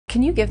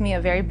Can you give me a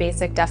very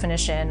basic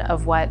definition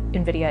of what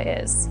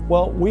Nvidia is?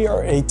 Well, we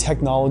are a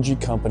technology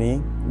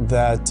company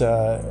that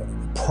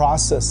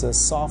processes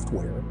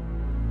software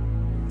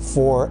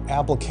for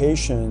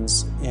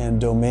applications and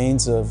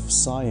domains of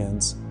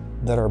science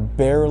that are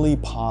barely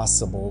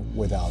possible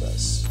without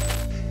us.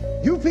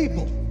 You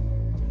people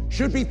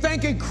should be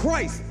thanking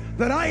Christ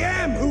that I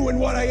am who and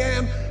what I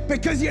am,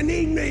 because you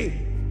need me.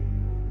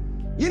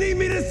 You need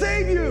me to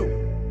save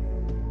you.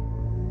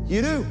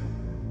 You do.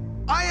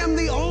 I am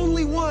the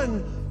only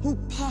one who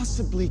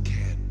possibly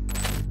can.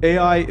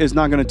 AI is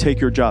not going to take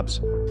your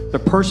jobs.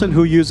 The person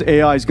who uses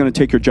AI is going to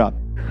take your job.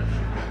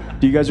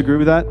 Do you guys agree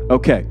with that?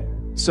 Okay.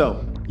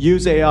 So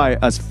use AI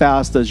as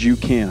fast as you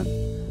can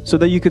so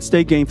that you could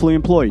stay gainfully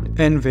employed.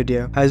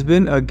 Nvidia has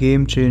been a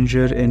game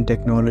changer in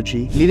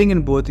technology, leading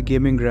in both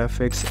gaming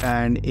graphics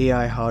and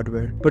AI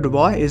hardware. But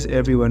why is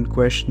everyone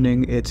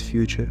questioning its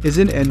future?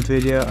 Isn't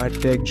Nvidia a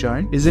tech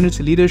giant? Isn't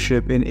its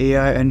leadership in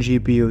AI and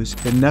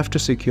GPUs enough to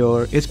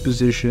secure its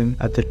position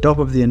at the top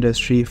of the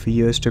industry for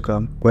years to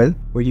come? Well,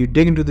 when you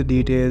dig into the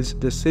details,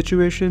 the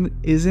situation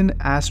isn't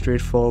as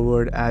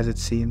straightforward as it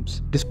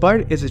seems.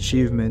 Despite its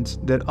achievements,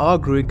 there are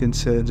growing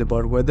concerns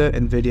about whether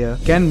Nvidia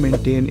can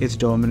maintain its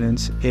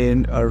dominance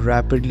in a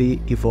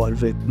rapidly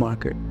evolving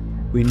market.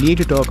 We need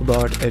to talk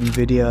about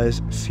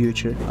Nvidia's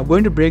future. I'm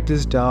going to break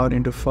this down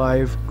into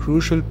 5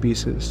 crucial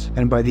pieces,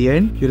 and by the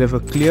end, you'll have a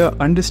clear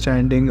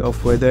understanding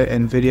of whether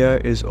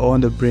Nvidia is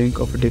on the brink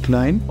of a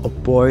decline or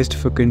poised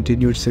for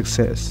continued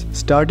success,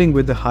 starting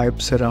with the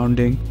hype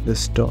surrounding the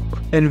stock.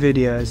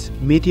 Nvidia's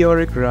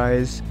meteoric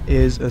rise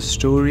is a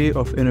story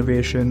of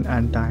innovation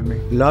and timing,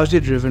 largely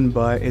driven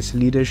by its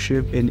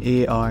leadership in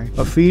AI,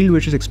 a field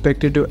which is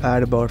expected to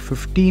add about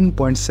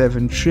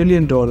 $15.7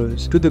 trillion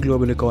to the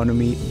global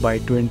economy by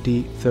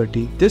 2030.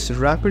 This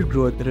rapid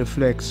growth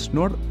reflects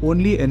not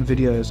only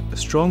Nvidia's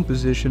strong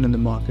position in the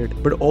market,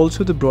 but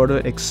also the broader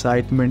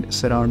excitement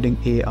surrounding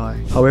AI.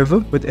 However,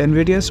 with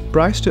Nvidia's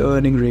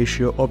price-to-earning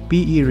ratio or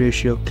PE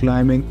ratio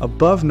climbing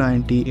above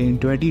 90 in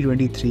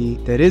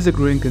 2023, there is a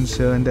growing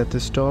concern that the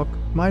stock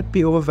might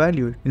be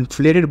overvalued,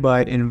 inflated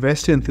by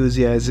investor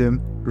enthusiasm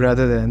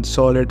rather than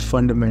solid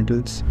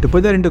fundamentals. To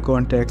put that into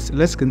context,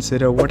 let's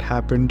consider what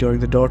happened during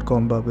the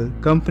dot-com bubble.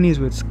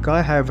 Companies with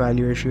sky-high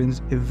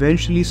valuations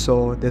eventually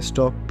saw their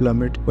stock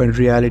plummet when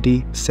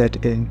reality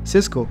set in.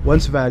 Cisco,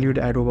 once valued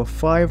at over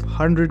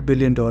 $500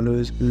 billion,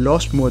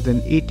 lost more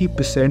than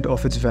 80%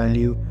 of its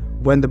value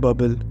when the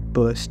bubble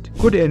burst.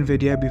 Could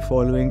Nvidia be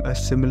following a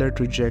similar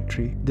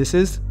trajectory? This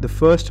is the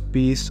first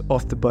piece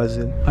of the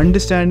puzzle,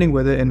 understanding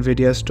whether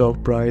Nvidia's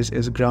stock price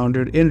is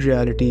grounded in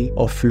reality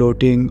or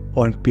floating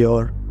on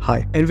pure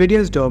hype.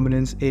 Nvidia's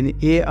dominance in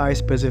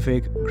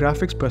AI-specific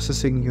graphics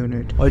processing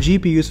unit, or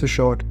GPUs for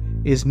short,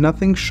 is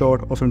nothing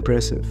short of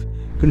impressive,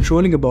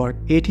 controlling about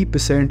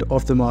 80%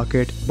 of the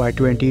market by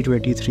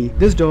 2023.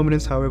 This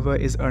dominance, however,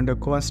 is under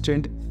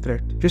constant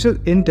threat. Just as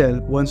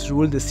Intel once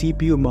ruled the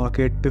CPU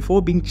market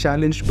before being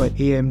challenged by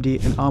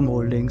AMD and ARM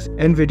holdings,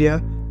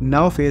 Nvidia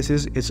now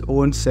faces its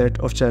own set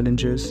of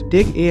challenges.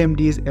 Take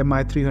AMD's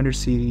MI300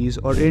 series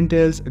or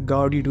Intel's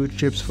Gaudi 2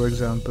 chips for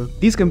example.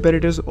 These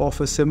competitors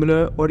offer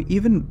similar or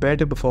even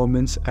better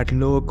performance at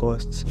lower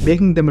costs,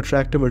 making them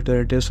attractive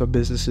alternatives for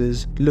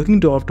businesses looking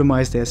to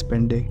optimize their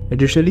spending.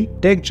 Additionally,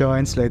 tech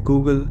giants like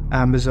Google,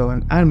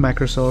 Amazon, and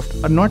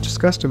Microsoft are not just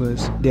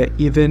customers, they are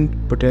even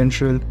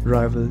potential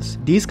rivals.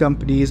 These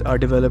companies are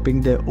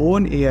developing their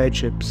own AI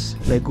chips,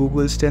 like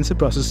Google's tensor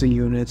processing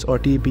units or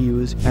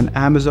TPUs and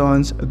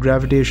Amazon's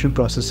gravitational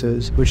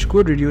processors, which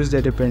could reduce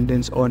their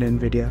dependence on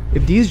Nvidia.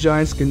 If these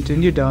giants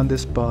continue down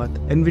this path,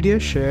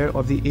 Nvidia's share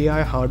of the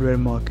AI hardware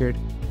market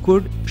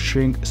could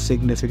shrink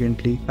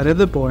significantly.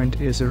 Another point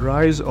is the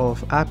rise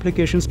of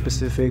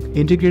application-specific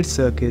integrated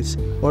circuits,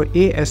 or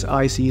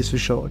ASICs for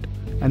short,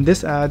 and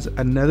this adds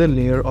another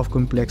layer of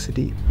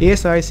complexity.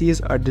 ASICs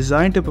are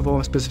designed to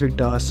perform specific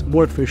tasks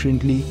more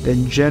efficiently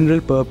than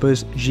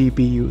general-purpose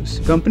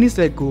GPUs. Companies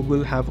like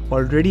Google have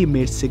already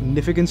made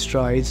significant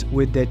strides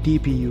with their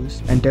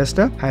TPUs, and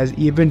Tesla has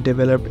even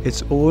developed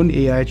its own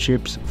AI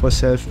chips for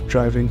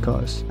self-driving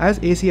cars. As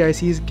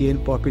ASICs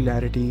gain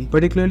popularity,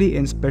 particularly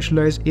in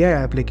specialized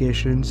AI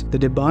applications, the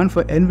demand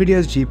for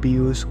Nvidia's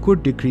GPUs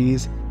could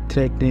decrease,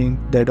 threatening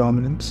their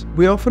dominance.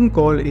 We often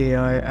call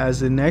AI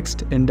as the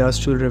next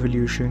industrial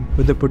revolution,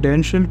 with the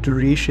potential to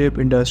reshape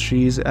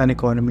industries and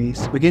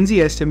economies.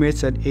 McKinsey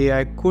estimates that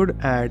AI could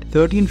add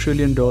 $13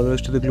 trillion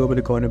to the global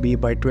economy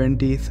by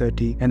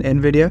 2030, and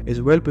Nvidia is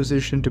well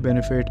positioned to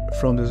benefit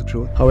from this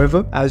growth.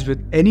 However, as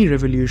with any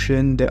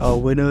revolution, there are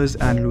winners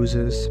and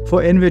losers.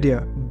 For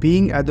Nvidia,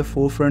 being at the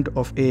forefront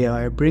of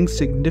AI brings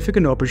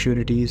significant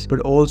opportunities but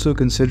also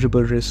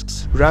considerable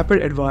risks.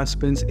 Rapid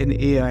advancements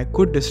in AI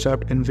could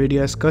disrupt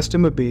Nvidia's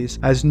customer base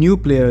as new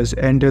players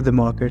enter the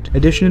market.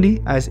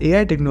 Additionally, as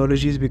AI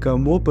technologies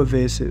become more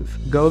pervasive,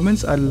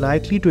 governments are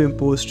likely to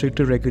impose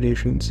stricter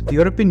regulations. The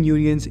European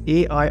Union's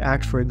AI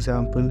Act, for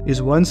example,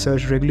 is one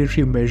such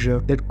regulatory measure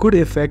that could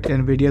affect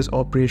Nvidia's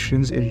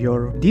operations in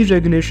Europe. These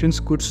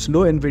regulations could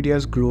slow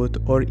Nvidia's growth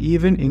or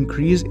even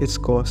increase its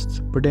costs,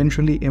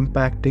 potentially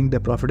impacting their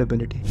profitability.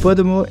 profitability.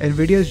 Furthermore,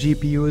 Nvidia's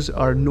GPUs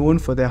are known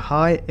for their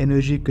high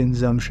energy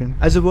consumption.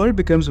 As the world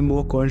becomes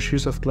more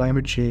conscious of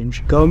climate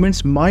change,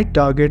 governments might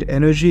target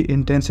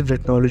energy-intensive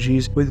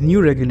technologies with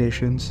new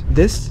regulations.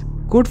 This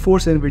could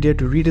force Nvidia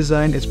to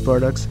redesign its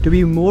products to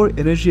be more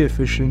energy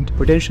efficient,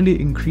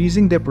 potentially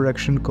increasing their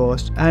production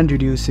cost and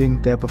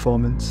reducing their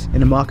performance.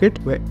 In a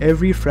market where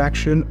every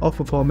fraction of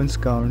performance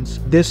counts,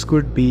 this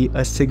could be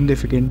a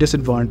significant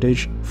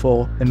disadvantage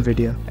for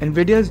Nvidia.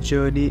 Nvidia's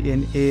journey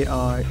in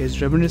AI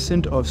is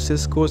reminiscent of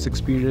Cisco's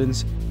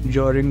experience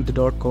during the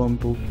dot-com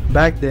boom.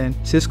 Back then,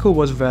 Cisco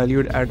was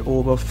valued at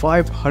over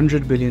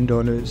 $500 billion,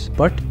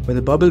 but when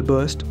the bubble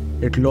burst,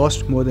 it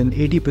lost more than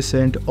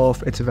 80%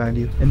 of its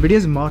value.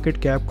 Nvidia's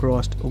market cap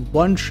crossed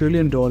 $1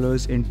 trillion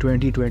in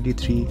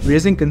 2023,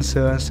 raising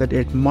concerns that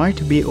it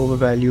might be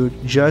overvalued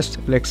just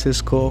like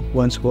Cisco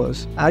once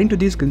was. Adding to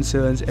these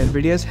concerns,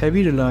 Nvidia's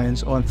heavy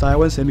reliance on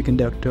Taiwan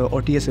Semiconductor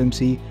or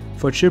TSMC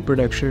for chip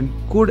production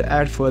could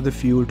add further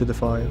fuel to the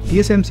fire.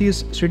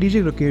 TSMC's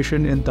strategic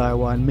location in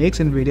Taiwan makes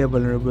Nvidia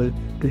vulnerable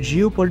to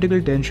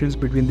geopolitical tensions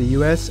between the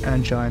US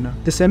and China.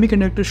 The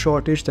semiconductor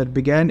shortage that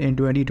began in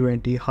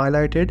 2020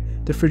 highlighted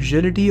the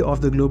fragility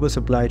of the global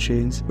supply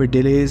chains, with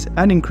delays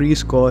and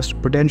increased costs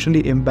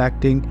potentially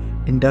impacting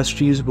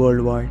industries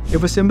worldwide.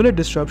 If a similar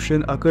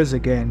disruption occurs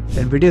again,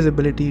 Nvidia's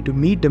ability to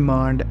meet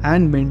demand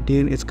and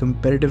maintain its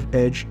competitive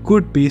edge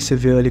could be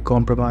severely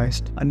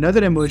compromised.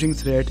 Another emerging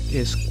threat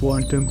is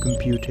quantum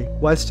computing.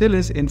 While still in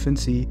its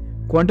infancy,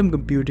 quantum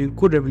computing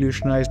could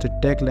revolutionize the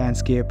tech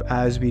landscape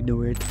as we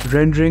know it,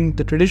 rendering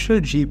the traditional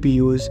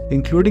GPUs,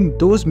 including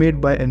those made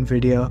by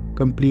Nvidia,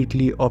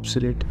 completely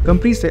obsolete.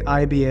 Companies like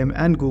IBM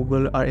and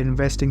Google are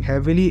investing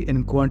heavily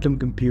in quantum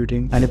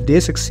computing, and if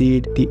they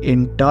succeed, the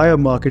entire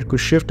market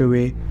could shift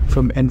away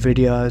from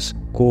Nvidia's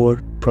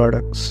core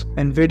products.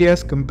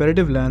 Nvidia's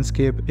competitive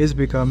landscape is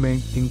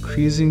becoming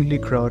increasingly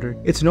crowded.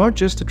 It's not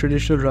just the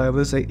traditional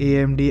rivals like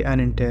AMD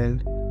and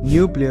Intel.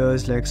 New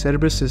players like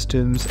Cerberus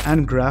Systems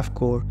and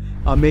Graphcore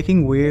are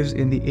making waves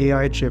in the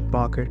AI chip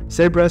market.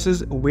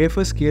 Cerberus's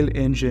wafer-scale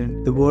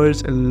engine, the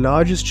world's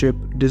largest chip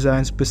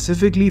designed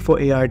specifically for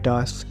AI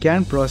tasks,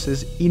 can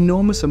process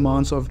enormous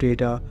amounts of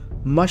data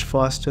much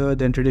faster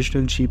than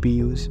traditional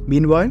GPUs.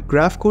 Meanwhile,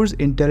 Graphcore's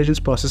Intelligence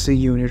Processing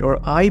Unit or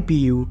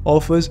IPU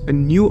offers a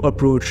new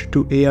approach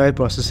to AI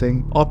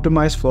processing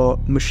optimized for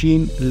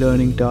machine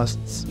learning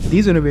tasks.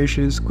 These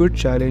innovations could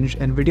challenge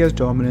Nvidia's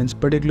dominance,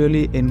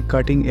 particularly in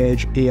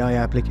cutting-edge AI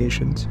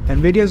applications.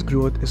 Nvidia's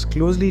growth is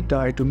closely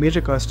tied to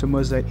major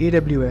customers like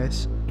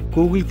AWS,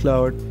 Google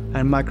Cloud,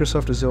 and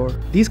Microsoft Azure.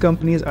 These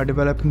companies are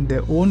developing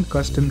their own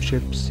custom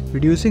chips,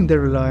 reducing their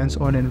reliance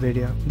on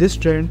Nvidia. This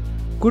trend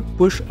could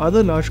push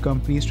other large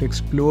companies to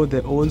explore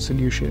their own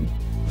solution,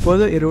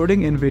 further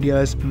eroding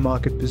Nvidia's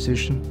market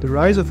position. The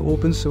rise of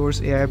open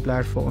source AI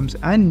platforms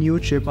and new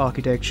chip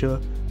architecture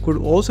could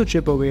also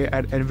chip away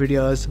at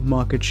Nvidia's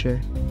market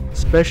share,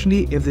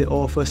 especially if they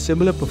offer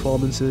similar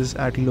performances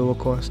at lower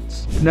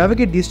costs. To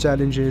navigate these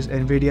challenges,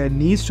 Nvidia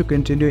needs to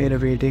continue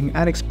innovating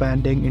and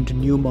expanding into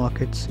new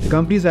markets. The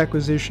company's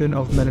acquisition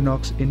of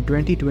Mellanox in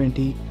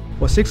 2020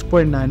 for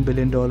 $6.9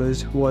 billion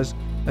was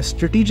a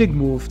strategic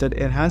move that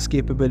enhanced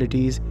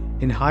capabilities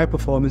in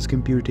high-performance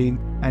computing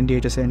and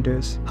data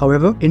centers.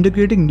 However,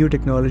 integrating new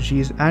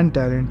technologies and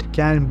talent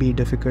can be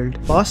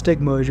difficult. Past tech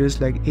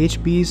mergers like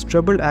HP's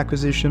troubled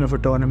acquisition of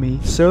Autonomy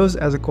serves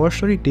as a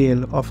cautionary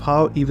tale of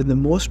how even the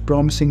most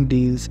promising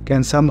deals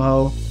can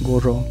somehow go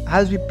wrong.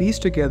 As we piece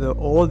together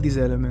all these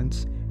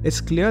elements, it's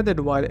clear that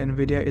while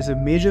Nvidia is a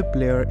major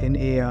player in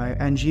AI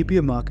and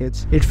GPU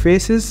markets, it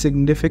faces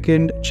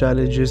significant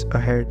challenges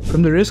ahead.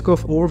 From the risk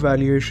of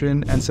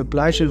overvaluation and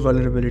supply chain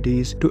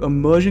vulnerabilities to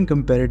emerging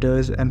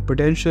competitors and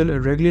potential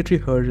regulatory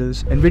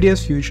hurdles,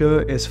 Nvidia's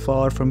future is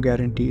far from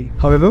guaranteed.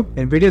 However,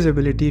 Nvidia's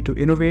ability to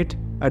innovate,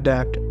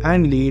 adapt,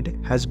 and lead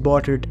has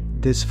brought it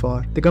this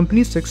far. The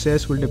company's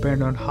success will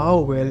depend on how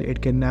well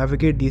it can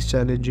navigate these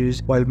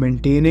challenges while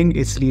maintaining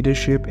its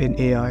leadership in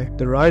AI.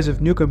 The rise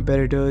of new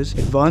competitors,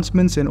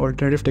 advancements in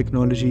alternative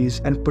technologies,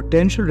 and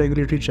potential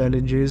regulatory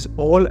challenges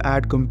all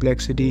add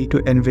complexity to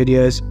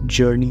Nvidia's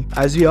journey.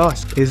 As we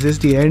ask, is this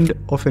the end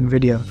of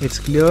Nvidia? It's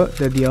clear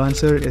that the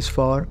answer is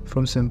far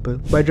from simple.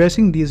 By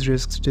addressing these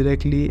risks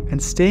directly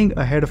and staying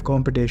ahead of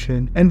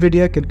competition,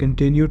 Nvidia can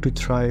continue to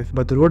thrive,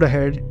 but the road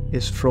ahead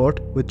is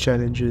fraught with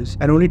challenges,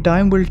 and only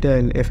time will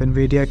tell if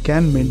Nvidia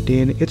can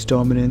maintain its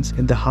dominance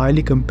in the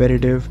highly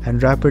competitive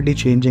and rapidly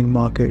changing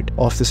market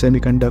of the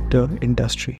semiconductor industry.